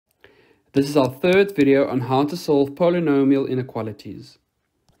This is our third video on how to solve polynomial inequalities.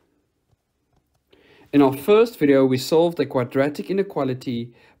 In our first video, we solved a quadratic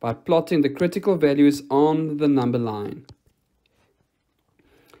inequality by plotting the critical values on the number line.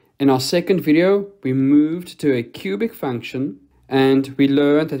 In our second video, we moved to a cubic function and we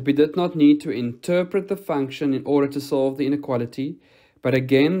learned that we did not need to interpret the function in order to solve the inequality, but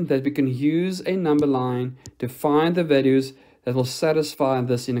again that we can use a number line to find the values that will satisfy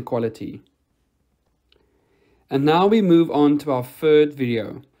this inequality. And now we move on to our third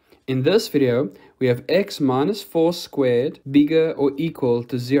video. In this video, we have x minus 4 squared bigger or equal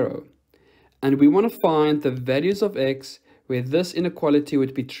to 0. And we want to find the values of x where this inequality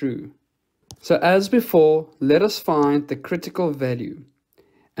would be true. So as before, let us find the critical value.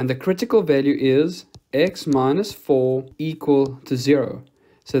 And the critical value is x minus 4 equal to 0.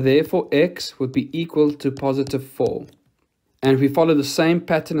 So therefore x would be equal to positive 4. And if we follow the same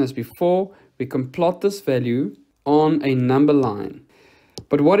pattern as before, we can plot this value on a number line.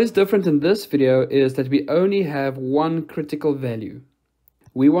 But what is different in this video is that we only have one critical value.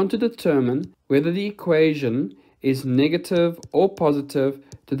 We want to determine whether the equation is negative or positive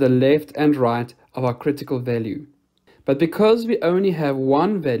to the left and right of our critical value. But because we only have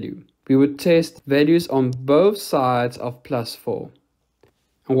one value, we would test values on both sides of plus 4.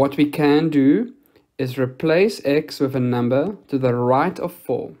 And what we can do is replace x with a number to the right of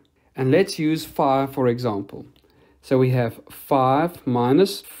 4. And let's use 5 for example. So we have 5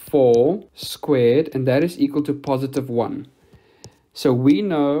 minus 4 squared, and that is equal to positive 1. So we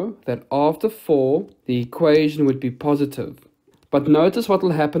know that after 4, the equation would be positive. But notice what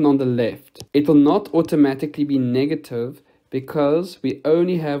will happen on the left. It will not automatically be negative because we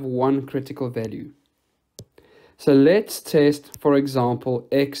only have one critical value. So let's test, for example,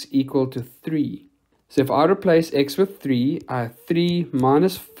 x equal to 3. So if I replace x with 3, I have 3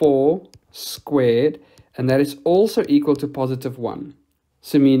 minus 4 squared, and that is also equal to positive 1.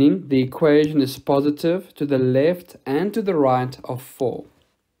 So meaning the equation is positive to the left and to the right of 4.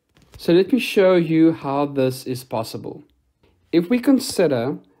 So let me show you how this is possible. If we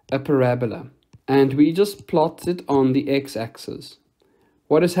consider a parabola and we just plot it on the x-axis,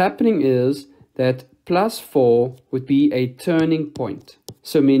 what is happening is that plus 4 would be a turning point.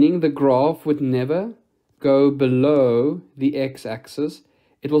 So meaning the graph would never go below the x-axis.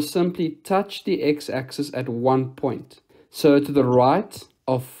 It will simply touch the x-axis at one point. So to the right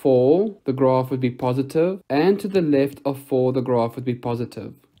of 4, the graph would be positive, and to the left of 4, the graph would be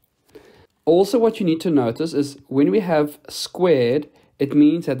positive. Also, what you need to notice is when we have squared, it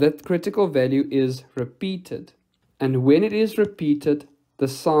means that that critical value is repeated. And when it is repeated, the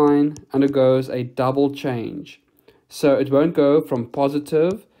sign undergoes a double change. So it won't go from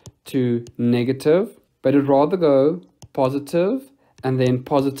positive to negative, but it rather go positive and then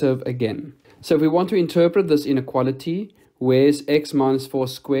positive again. So if we want to interpret this inequality, where is x minus 4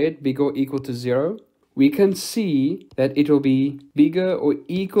 squared bigger or equal to 0, we can see that it will be bigger or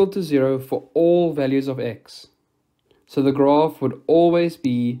equal to 0 for all values of x. So the graph would always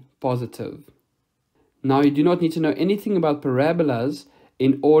be positive. Now you do not need to know anything about parabolas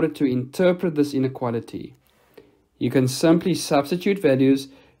in order to interpret this inequality. You can simply substitute values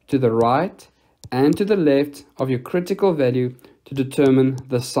to the right and to the left of your critical value to determine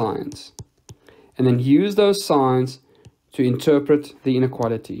the signs, and then use those signs to interpret the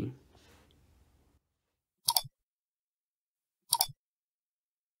inequality.